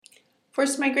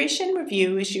Forced Migration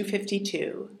Review Issue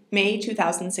 52, May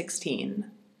 2016.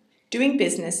 Doing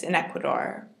Business in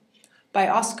Ecuador, by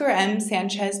Oscar M.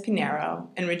 Sanchez Pinero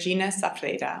and Regina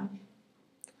Safreda.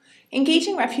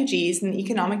 Engaging refugees in the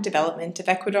economic development of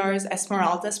Ecuador's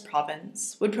Esmeraldas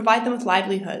province would provide them with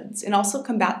livelihoods and also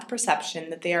combat the perception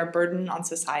that they are a burden on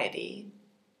society.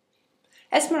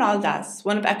 Esmeraldas,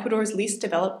 one of Ecuador's least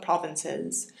developed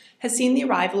provinces, has seen the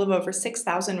arrival of over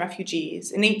 6,000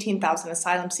 refugees and 18,000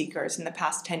 asylum seekers in the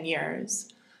past 10 years,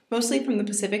 mostly from the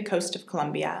Pacific coast of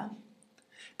Colombia.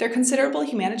 Their considerable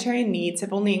humanitarian needs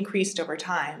have only increased over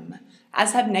time,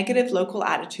 as have negative local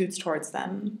attitudes towards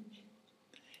them.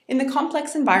 In the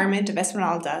complex environment of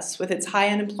Esmeraldas, with its high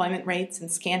unemployment rates and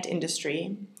scant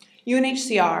industry,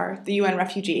 UNHCR, the UN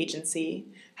Refugee Agency,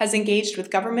 has engaged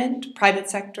with government, private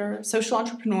sector, social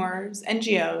entrepreneurs,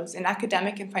 NGOs, and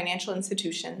academic and financial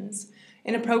institutions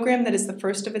in a program that is the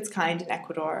first of its kind in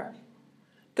Ecuador.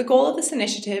 The goal of this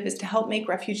initiative is to help make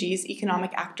refugees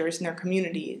economic actors in their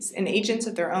communities and agents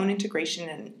of their own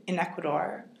integration in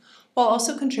Ecuador, while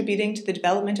also contributing to the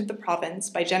development of the province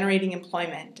by generating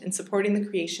employment and supporting the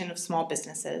creation of small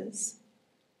businesses.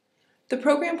 The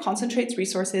program concentrates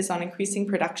resources on increasing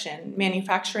production,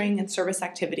 manufacturing, and service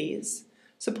activities,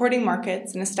 supporting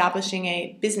markets and establishing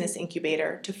a business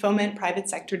incubator to foment private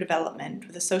sector development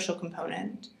with a social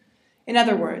component. In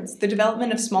other words, the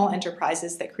development of small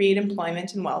enterprises that create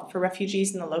employment and wealth for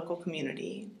refugees in the local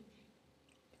community.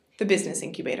 The business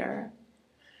incubator.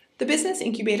 The business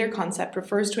incubator concept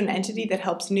refers to an entity that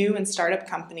helps new and startup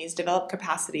companies develop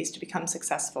capacities to become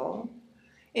successful.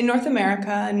 In North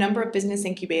America, a number of business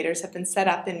incubators have been set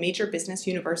up in major business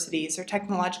universities or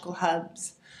technological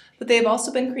hubs, but they have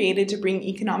also been created to bring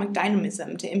economic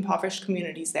dynamism to impoverished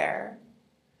communities there.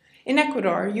 In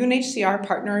Ecuador, UNHCR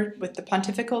partnered with the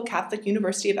Pontifical Catholic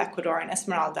University of Ecuador in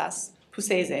Esmeraldas,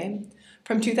 PUCESE,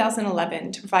 from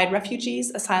 2011 to provide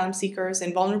refugees, asylum seekers,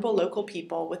 and vulnerable local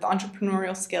people with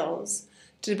entrepreneurial skills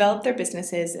to develop their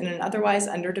businesses in an otherwise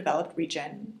underdeveloped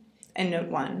region. Endnote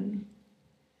 1.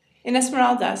 In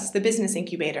Esmeraldas, the business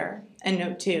incubator,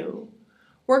 Endnote 2,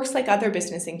 works like other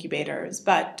business incubators,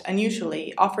 but,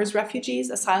 unusually, offers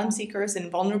refugees, asylum seekers,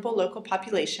 and vulnerable local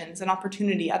populations an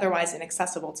opportunity otherwise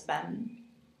inaccessible to them.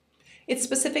 Its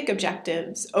specific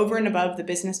objectives, over and above the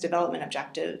business development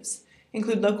objectives,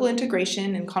 include local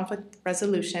integration and conflict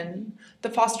resolution, the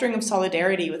fostering of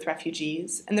solidarity with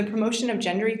refugees, and the promotion of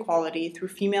gender equality through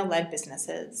female-led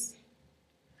businesses.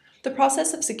 The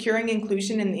process of securing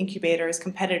inclusion in the incubator is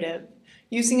competitive,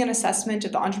 using an assessment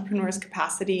of the entrepreneur's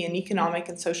capacity and economic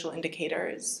and social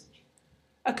indicators.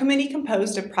 A committee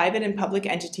composed of private and public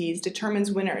entities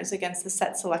determines winners against the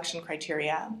set selection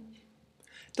criteria.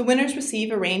 The winners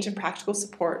receive a range of practical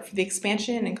support for the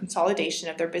expansion and consolidation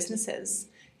of their businesses,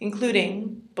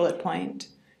 including, bullet point,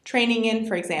 training in,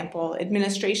 for example,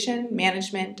 administration,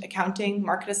 management, accounting,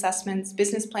 market assessments,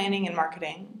 business planning, and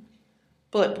marketing.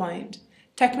 Bullet point,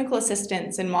 technical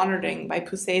assistance and monitoring by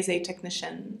PUCESE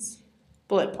technicians.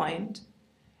 Bullet point,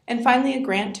 and finally a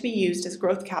grant to be used as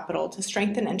growth capital to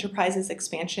strengthen enterprises'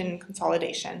 expansion and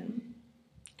consolidation.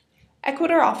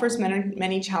 Ecuador offers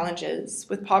many challenges,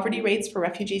 with poverty rates for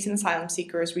refugees and asylum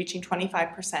seekers reaching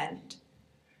 25%.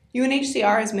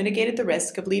 UNHCR has mitigated the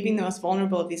risk of leaving the most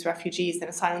vulnerable of these refugees and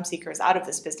asylum seekers out of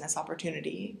this business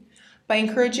opportunity by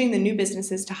encouraging the new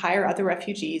businesses to hire other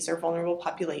refugees or vulnerable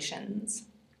populations.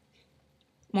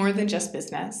 More than just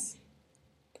business.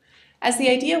 As the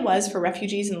idea was for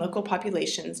refugees and local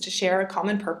populations to share a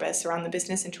common purpose around the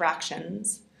business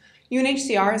interactions,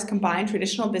 UNHCR has combined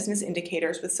traditional business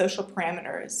indicators with social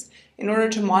parameters in order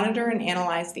to monitor and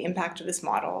analyze the impact of this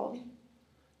model.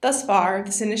 Thus far,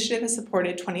 this initiative has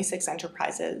supported 26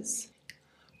 enterprises.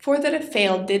 4 that have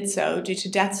failed did so due to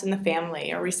deaths in the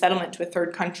family or resettlement to a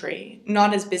third country,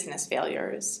 not as business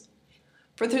failures.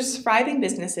 For the surviving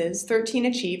businesses, 13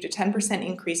 achieved a 10%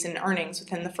 increase in earnings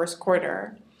within the first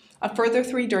quarter, a further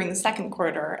 3 during the second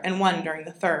quarter, and 1 during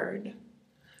the third.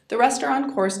 The rest are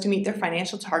on course to meet their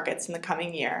financial targets in the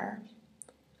coming year.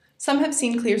 Some have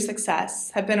seen clear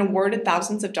success, have been awarded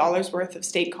thousands of dollars worth of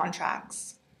state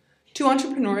contracts. 2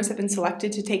 entrepreneurs have been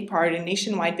selected to take part in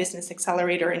nationwide business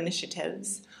accelerator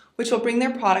initiatives, which will bring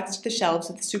their products to the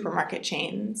shelves of the supermarket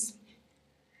chains.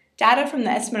 Data from the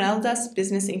Esmeraldas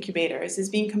business incubators is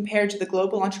being compared to the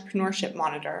Global Entrepreneurship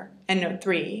Monitor, Endnote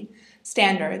 3,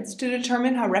 standards to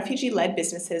determine how refugee-led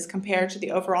businesses compare to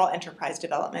the overall enterprise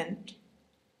development.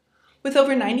 With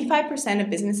over 95% of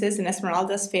businesses in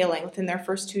Esmeraldas failing within their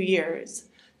first 2 years,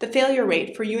 the failure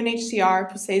rate for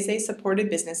UNHCR PUCESE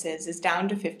supported businesses is down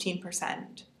to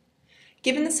 15%.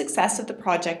 Given the success of the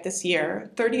project this year,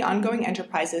 30 ongoing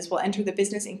enterprises will enter the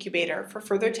business incubator for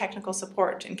further technical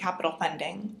support and capital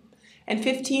funding, and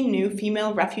 15 new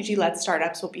female refugee-led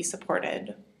startups will be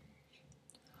supported.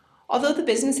 Although the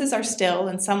businesses are still,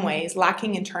 in some ways,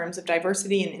 lacking in terms of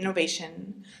diversity and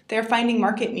innovation, they are finding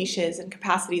market niches and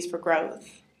capacities for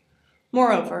growth.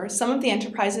 Moreover, some of the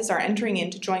enterprises are entering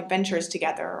into joint ventures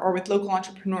together or with local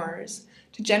entrepreneurs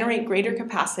to generate greater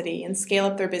capacity and scale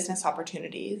up their business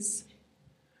opportunities.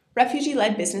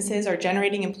 Refugee-led businesses are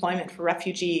generating employment for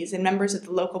refugees and members of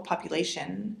the local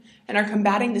population and are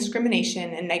combating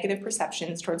discrimination and negative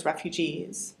perceptions towards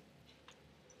refugees.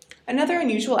 Another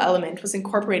unusual element was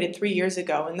incorporated 3 years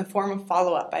ago in the form of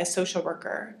follow-up by a social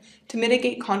worker to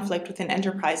mitigate conflict within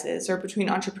enterprises or between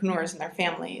entrepreneurs and their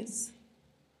families.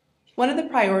 One of the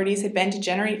priorities had been to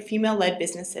generate female-led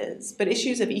businesses, but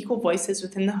issues of equal voices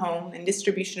within the home and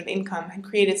distribution of income had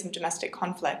created some domestic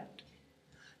conflict.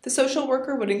 The social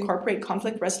worker would incorporate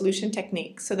conflict resolution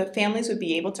techniques so that families would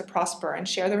be able to prosper and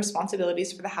share the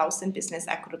responsibilities for the house and business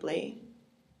equitably.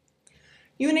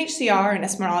 UNHCR and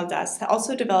Esmeraldas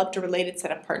also developed a related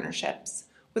set of partnerships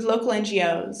with local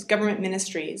NGOs, government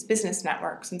ministries, business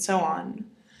networks, and so on,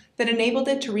 that enabled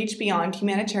it to reach beyond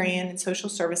humanitarian and social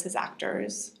services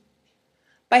actors.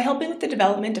 By helping with the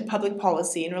development of public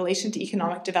policy in relation to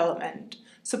economic development,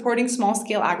 supporting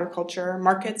small-scale agriculture,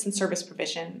 markets, and service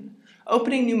provision,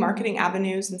 opening new marketing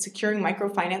avenues, and securing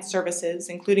microfinance services,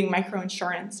 including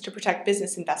microinsurance, to protect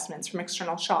business investments from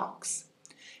external shocks,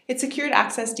 it secured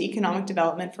access to economic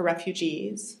development for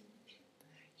refugees.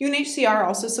 UNHCR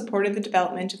also supported the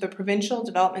development of the Provincial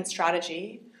Development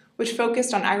Strategy, which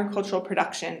focused on agricultural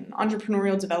production,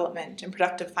 entrepreneurial development, and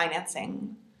productive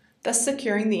financing, thus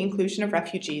securing the inclusion of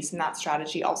refugees in that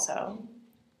strategy also.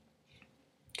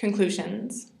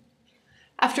 Conclusions.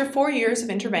 After 4 years of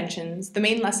interventions, the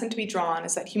main lesson to be drawn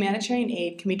is that humanitarian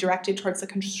aid can be directed towards the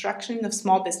construction of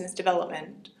small business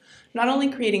development, not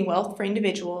only creating wealth for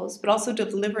individuals, but also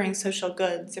delivering social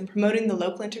goods and promoting the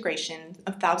local integration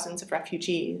of thousands of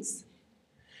refugees.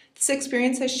 This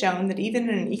experience has shown that even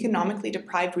in an economically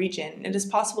deprived region, it is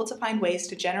possible to find ways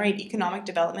to generate economic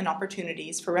development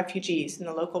opportunities for refugees in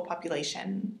the local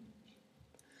population.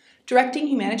 Directing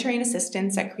humanitarian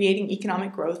assistance at creating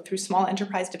economic growth through small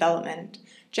enterprise development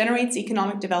generates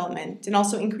economic development and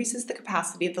also increases the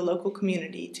capacity of the local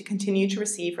community to continue to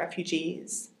receive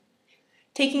refugees.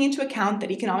 Taking into account that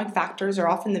economic factors are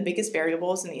often the biggest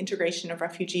variables in the integration of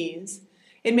refugees,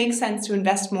 it makes sense to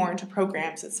invest more into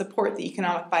programs that support the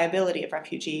economic viability of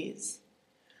refugees.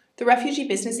 The Refugee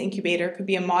Business Incubator could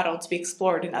be a model to be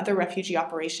explored in other refugee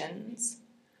operations.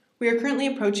 We are currently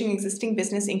approaching existing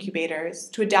business incubators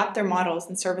to adapt their models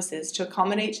and services to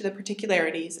accommodate to the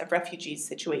particularities of refugees'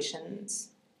 situations.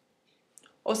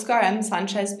 Oscar M.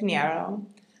 Sanchez Pinheiro,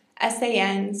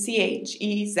 SANCHEZO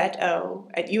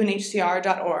at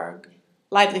UNHCR.org,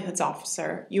 Livelihoods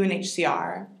Officer,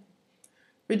 UNHCR.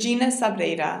 Regina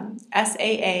Sabreda,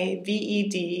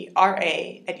 SAAVEDRA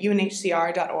at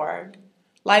UNHCR.org,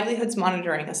 Livelihoods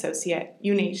Monitoring Associate,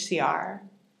 UNHCR.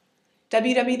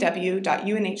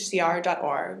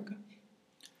 www.unhcr.org.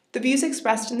 The views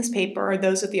expressed in this paper are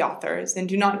those of the authors and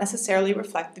do not necessarily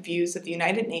reflect the views of the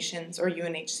United Nations or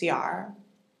UNHCR.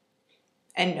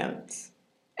 Endnotes.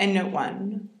 Endnote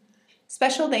 1.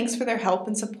 Special thanks for their help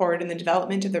and support in the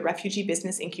development of the Refugee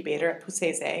Business Incubator at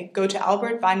Pusese go to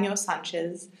Albert Vaño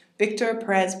Sanchez, Victor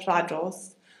Perez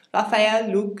Prados,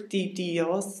 Rafael Luc de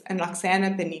Dios, and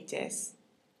Roxana Benitez.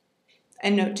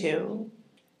 Endnote 2.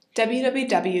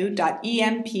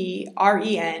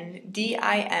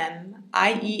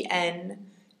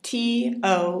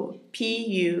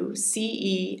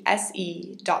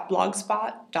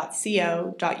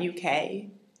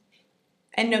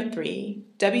 Endnote 3.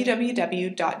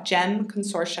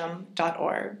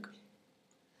 www.gemconsortium.org.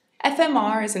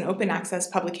 FMR is an open access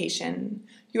publication.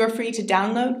 You are free to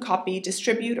download, copy,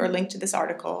 distribute, or link to this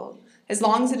article, as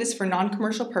long as it is for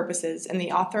non-commercial purposes and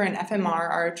the author and FMR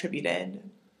are attributed.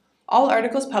 All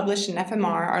articles published in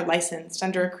FMR are licensed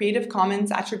under a Creative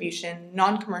Commons Attribution,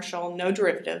 Non-Commercial, No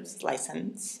Derivatives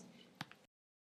license.